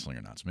knows wrestling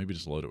or not, so maybe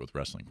just load it with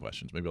wrestling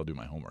questions. Maybe I'll do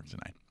my homework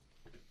tonight.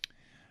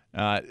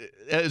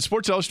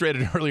 Sports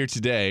Illustrated earlier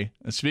today,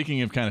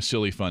 speaking of kind of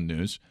silly fun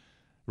news,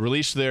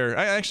 released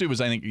I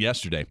think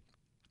yesterday,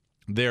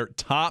 their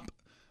top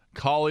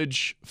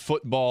college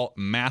football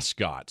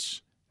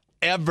mascots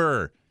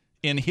ever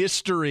in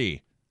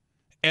history.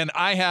 And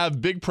I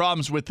have big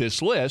problems with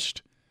this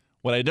list.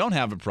 What I don't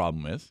have a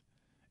problem with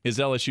is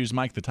LSU's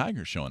Mike the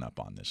Tiger showing up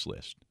on this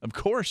list. Of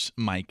course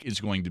Mike is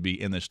going to be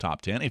in this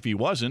top 10. If he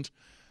wasn't,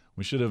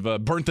 we should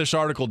have burnt this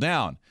article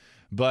down.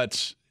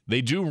 But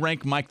they do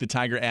rank Mike the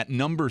Tiger at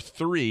number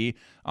 3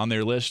 on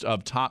their list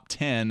of top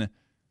 10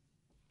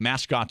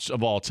 mascots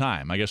of all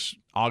time. I guess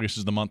August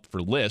is the month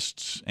for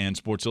lists, and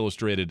Sports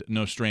Illustrated,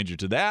 no stranger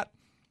to that.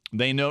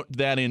 They note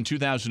that in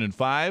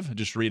 2005,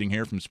 just reading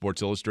here from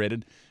Sports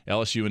Illustrated,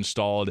 LSU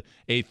installed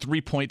a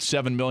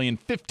 $3.7 million,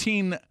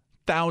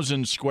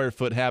 15,000 square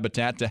foot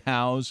habitat to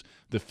house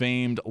the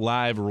famed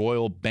live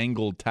Royal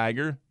Bengal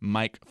Tiger,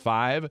 Mike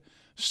 5,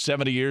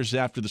 70 years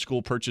after the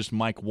school purchased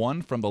Mike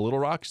 1 from the Little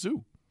Rock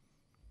Zoo.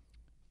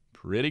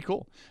 Pretty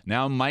cool.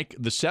 Now Mike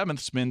the 7th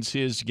spends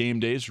his game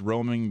days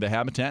roaming the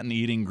habitat and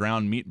eating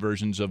ground meat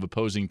versions of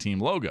opposing team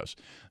logos.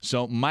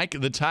 So Mike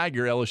the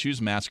Tiger, LSU's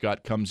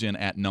mascot, comes in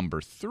at number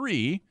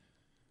 3.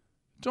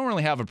 Don't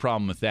really have a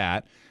problem with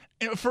that.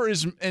 For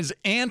as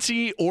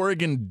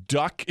anti-Oregon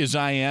Duck as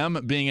I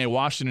am, being a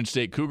Washington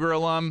State Cougar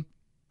alum,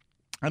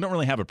 I don't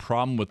really have a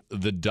problem with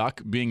the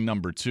Duck being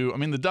number 2. I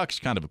mean, the Duck's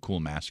kind of a cool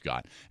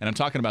mascot, and I'm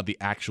talking about the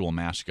actual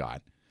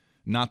mascot,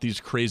 not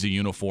these crazy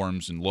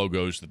uniforms and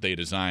logos that they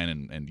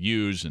design and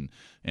use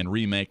and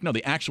remake. No,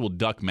 the actual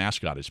Duck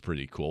mascot is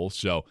pretty cool.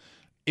 So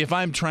if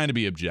I'm trying to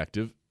be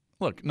objective,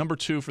 look, number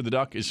 2 for the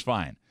Duck is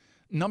fine.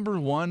 Number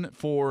 1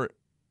 for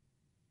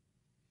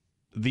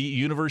the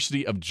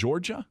University of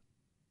Georgia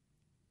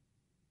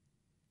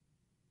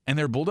and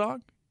their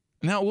bulldog.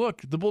 Now,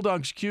 look, the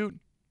bulldog's cute.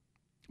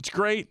 It's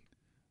great.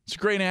 It's a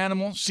great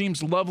animal.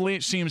 Seems lovely.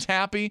 It seems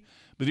happy.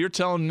 But you're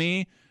telling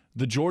me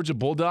the Georgia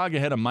Bulldog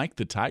ahead of Mike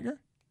the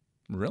Tiger?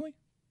 Really?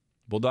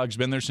 Bulldog's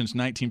been there since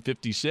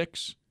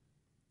 1956.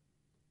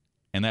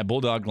 And that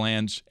bulldog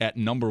lands at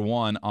number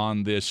 1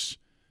 on this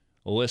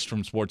list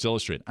from Sports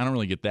Illustrated. I don't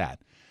really get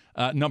that.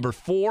 Number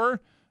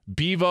 4,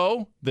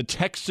 Bevo, the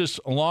Texas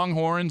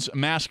Longhorns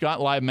mascot,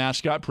 live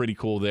mascot. Pretty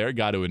cool there,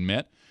 got to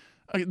admit.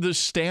 The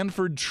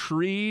Stanford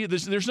tree,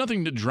 there's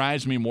nothing that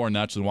drives me more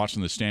nuts than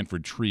watching the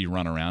Stanford tree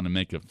run around and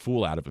make a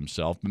fool out of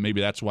himself. But maybe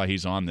that's why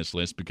he's on this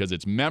list, because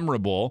it's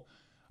memorable.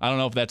 I don't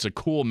know if that's a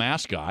cool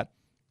mascot.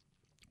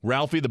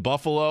 Ralphie the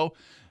Buffalo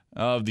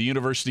of the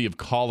University of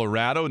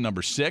Colorado,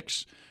 number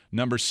 6.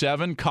 Number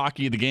 7,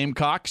 Cocky the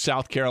Gamecock,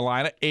 South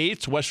Carolina.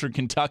 8, Western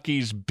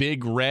Kentucky's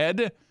Big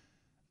Red.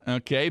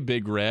 Okay,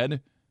 Big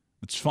Red.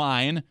 It's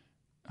fine.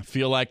 I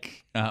feel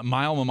like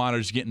my alma mater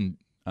is getting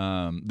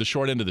the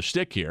short end of the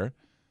stick here.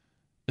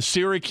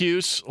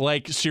 Syracuse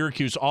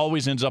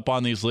always ends up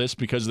on these lists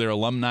because their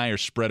alumni are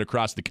spread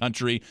across the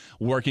country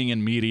working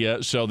in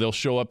media, so they'll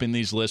show up in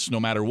these lists no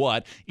matter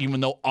what, even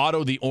though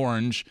Otto the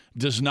Orange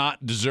does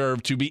not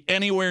deserve to be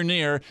anywhere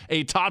near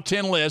a top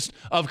 10 list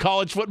of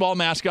college football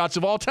mascots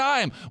of all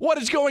time. What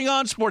is going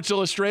on, Sports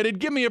Illustrated?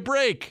 Give me a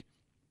break.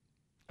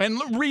 And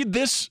read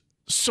this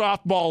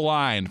softball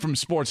line from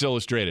Sports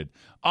Illustrated.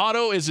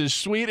 Otto is as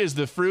sweet as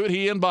the fruit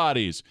he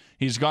embodies.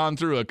 He's gone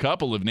through a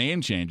couple of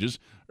name changes.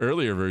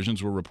 Earlier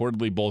versions were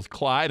reportedly both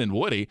Clyde and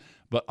Woody,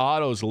 but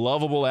Otto's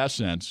lovable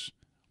essence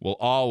will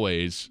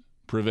always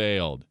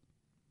prevailed.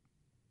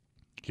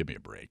 Give me a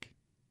break.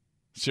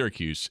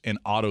 Syracuse and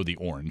Otto the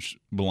Orange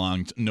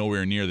belonged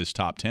nowhere near this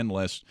top 10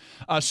 list.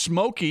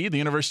 Smokey, the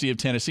University of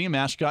Tennessee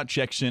mascot,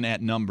 checks in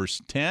at number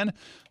 10.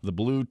 The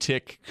blue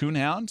tick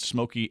coonhound,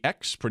 Smokey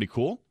X, pretty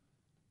cool.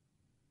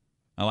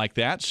 I like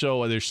that.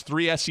 So there's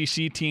 3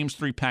 SEC teams,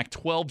 3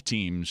 Pac-12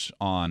 teams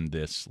on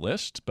this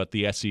list, but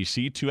the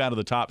SEC, 2 out of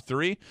the top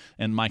 3,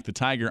 and Mike the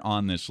Tiger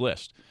on this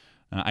list.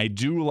 I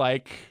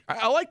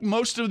like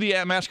most of the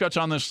mascots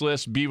on this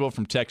list. Bevo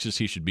from Texas,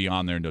 he should be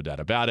on there, no doubt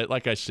about it.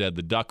 Like I said,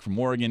 the duck from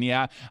Oregon,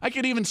 yeah. I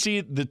could even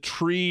see the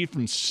tree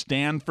from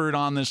Stanford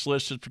on this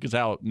list just because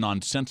how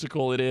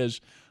nonsensical it is.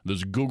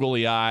 Those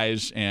googly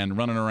eyes and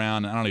running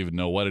around. I don't even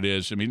know what it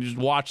is. I mean, just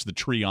watch the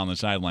tree on the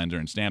sideline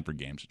during Stanford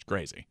games. It's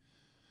crazy.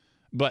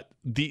 But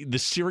the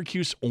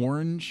Syracuse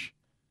orange,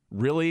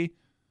 really?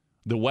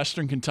 The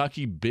Western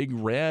Kentucky big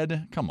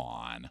red? Come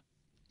on.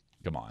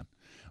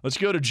 Let's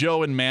go to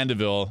Joe in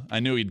Mandeville. I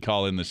knew he'd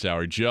call in this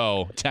hour.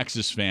 Joe,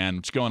 Texas fan.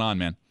 What's going on,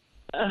 man?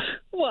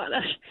 What?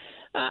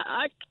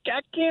 I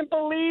can't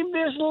believe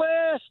this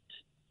list.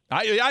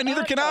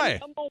 Neither can I.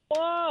 Number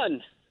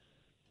 1.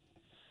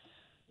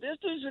 This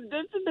is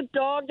the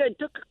dog that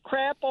took a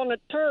crap on the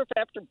turf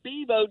after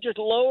Bevo just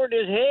lowered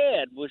his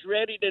head, was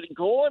ready to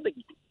gore the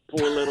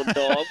poor little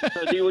dog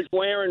because he was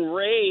wearing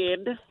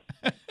red.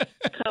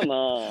 Come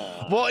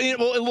on. Well,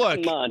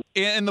 look, Come on.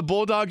 In the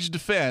Bulldogs'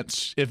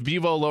 defense, if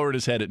Bevo lowered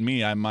his head at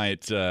me, I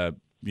might, have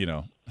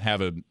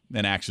an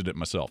accident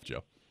myself,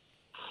 Joe.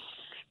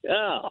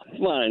 Oh,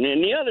 come on.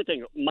 And the other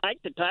thing, Mike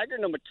the Tiger,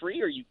 number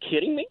 3, are you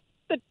kidding me?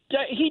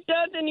 He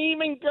doesn't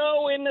even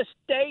go in the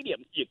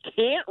stadium. You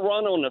can't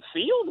run on the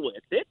field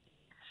with it.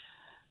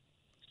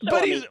 So,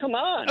 But come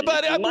on.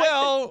 But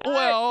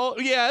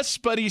yes,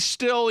 but he's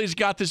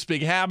got this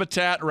big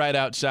habitat right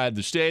outside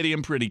the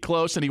stadium, pretty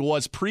close, and he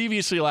was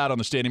previously allowed on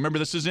the stadium. Remember,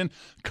 this is in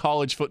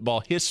college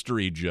football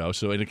history, Joe,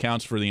 so it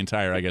accounts for the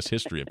entire,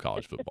 history of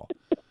college football.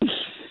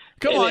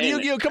 Come on.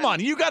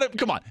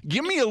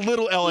 Give me a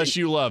little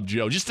LSU love,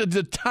 Joe. Just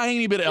a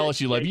tiny bit of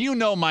LSU love. You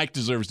know Mike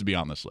deserves to be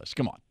on this list.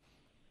 Come on.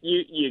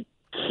 You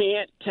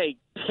can't take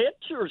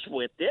pictures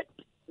with it.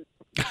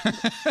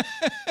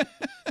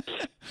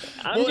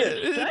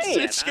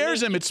 It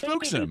scares him. It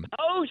spooks him.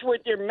 Pose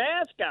with your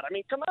mascot. I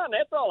mean, come on.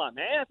 That's all I'm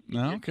asking.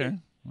 Okay.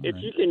 If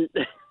you can.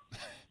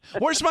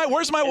 Where's my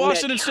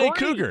Washington State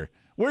Cougar?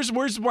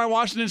 Where's my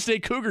Washington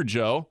State Cougar,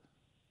 Joe?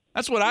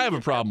 That's what I have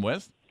a problem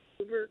with.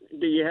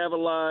 Do you have a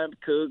live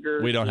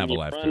cougar? We don't have a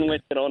live cougar. Run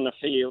with it on the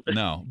field.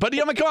 No. But,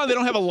 come on, they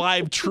don't have a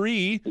live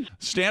tree.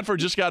 Stanford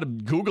just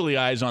got googly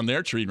eyes on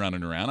their tree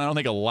running around. I don't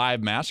think a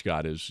live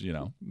mascot is,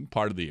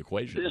 part of the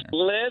equation. This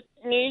list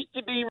needs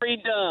to be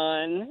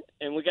redone,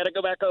 and we got to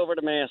go back over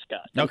to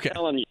mascots. Okay. I'm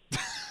telling you.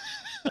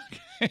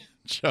 Okay,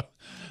 Joe.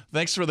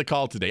 Thanks for the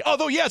call today.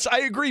 Although, yes, I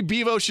agree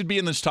Bevo should be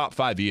in this top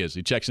 5. He is.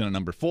 He checks in at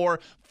number 4.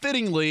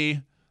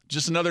 Fittingly,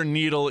 just another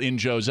needle in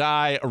Joe's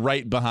eye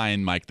right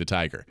behind Mike the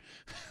Tiger.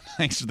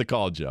 Thanks for the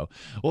call, Joe.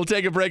 We'll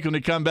take a break. When we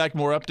come back,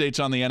 more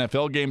updates on the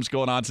NFL games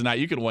going on tonight.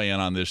 You can weigh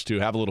in on this, too.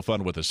 Have a little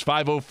fun with us.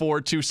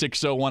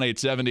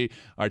 504-260-1870.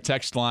 Our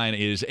text line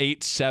is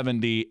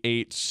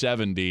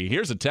 870-870.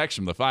 Here's a text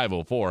from the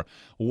 504.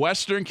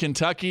 Western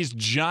Kentucky's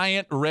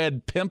giant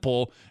red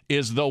pimple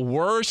is the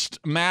worst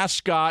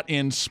mascot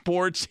in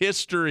sports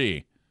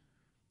history.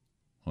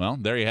 Well,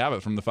 there you have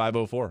it from the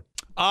 504.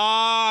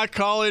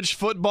 College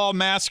football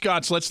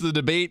mascots. Let's the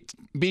debate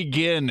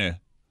begin.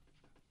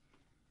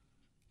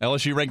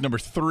 LSU ranked number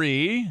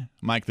 3,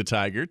 Mike the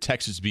Tiger.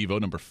 Texas Bevo,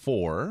 number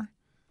 4.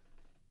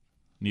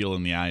 Needle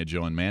in the eye of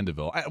Joe in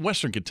Mandeville.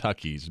 Western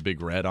Kentucky's big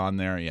red on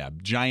there. Yeah,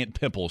 giant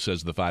pimple,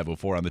 says the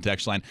 504 on the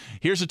text line.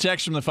 Here's a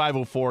text from the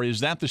 504. Is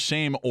that the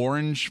same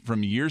orange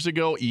from years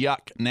ago?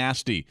 Yuck,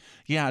 nasty.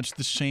 Yeah, it's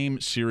the same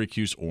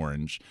Syracuse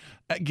orange.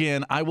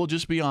 Again, I will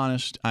just be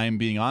honest. I am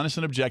being honest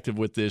and objective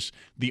with this.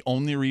 The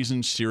only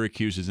reason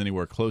Syracuse is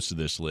anywhere close to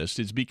this list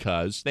is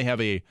because they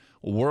have a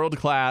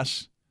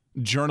world-class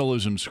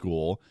journalism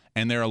school,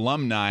 and their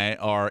alumni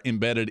are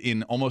embedded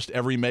in almost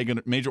every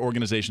major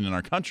organization in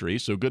our country,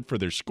 so good for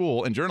their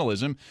school and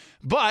journalism.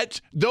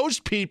 But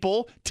those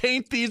people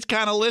taint these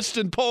kind of lists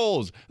and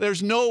polls.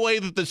 There's no way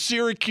that the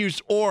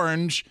Syracuse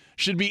Orange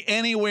should be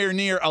anywhere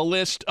near a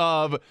list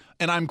of,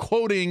 and I'm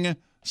quoting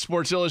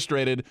Sports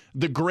Illustrated,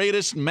 the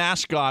greatest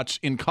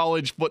mascots in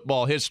college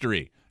football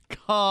history.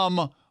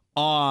 Come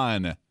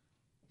on.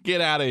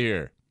 Get out of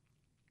here.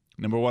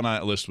 Number 1 on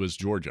that list was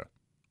Georgia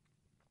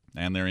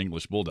and their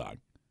English Bulldog.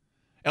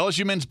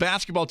 LSU men's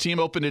basketball team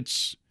opened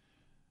its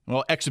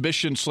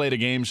exhibition slate of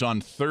games on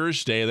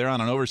Thursday. They're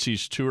on an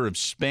overseas tour of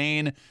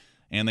Spain,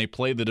 and they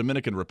played the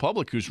Dominican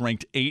Republic, who's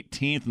ranked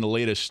 18th in the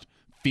latest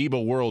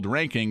FIBA World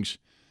Rankings.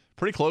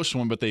 Pretty close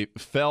one, but they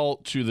fell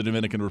to the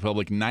Dominican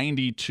Republic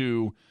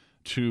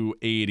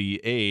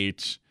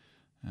 92-88.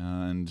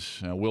 And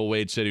Will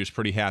Wade said he was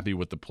pretty happy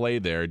with the play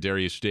there.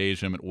 Darius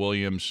Days, Emmett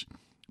Williams,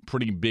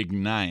 pretty big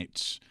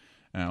nights.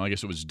 I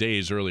guess it was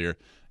days earlier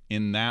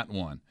in that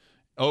one.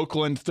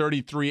 Oakland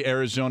 33,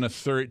 Arizona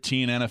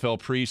 13, NFL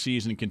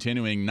preseason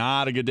continuing.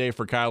 Not a good day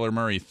for Kyler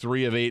Murray.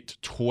 3 of 8,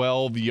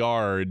 12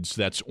 yards.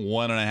 That's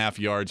 1.5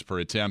 yards per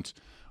attempt.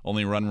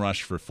 Only run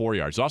rush for 4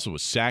 yards. Also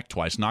was sacked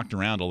twice, knocked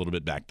around a little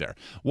bit back there.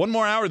 One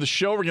more hour of the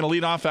show. We're going to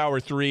lead off hour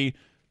 3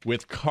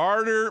 with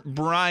Carter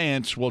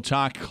Bryant. We'll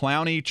talk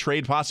Clowney,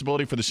 trade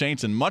possibility for the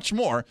Saints, and much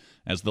more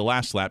as the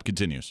last lap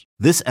continues.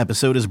 This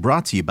episode is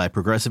brought to you by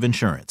Progressive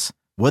Insurance.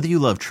 Whether you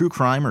love true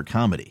crime or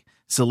comedy,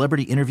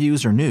 celebrity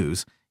interviews or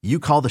news, you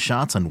call the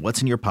shots on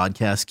what's in your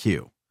podcast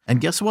queue.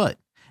 And guess what?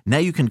 Now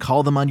you can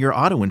call them on your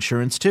auto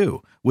insurance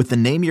too with the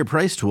Name Your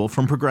Price tool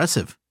from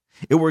Progressive.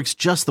 It works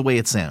just the way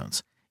it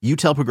sounds. You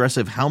tell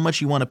Progressive how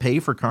much you want to pay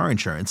for car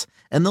insurance,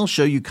 and they'll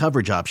show you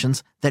coverage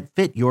options that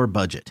fit your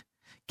budget.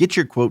 Get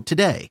your quote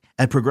today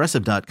at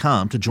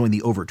Progressive.com to join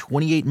the over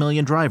 28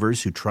 million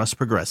drivers who trust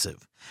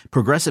Progressive.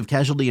 Progressive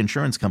Casualty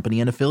Insurance Company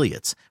and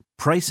Affiliates.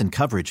 Price and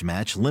coverage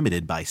match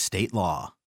limited by state law.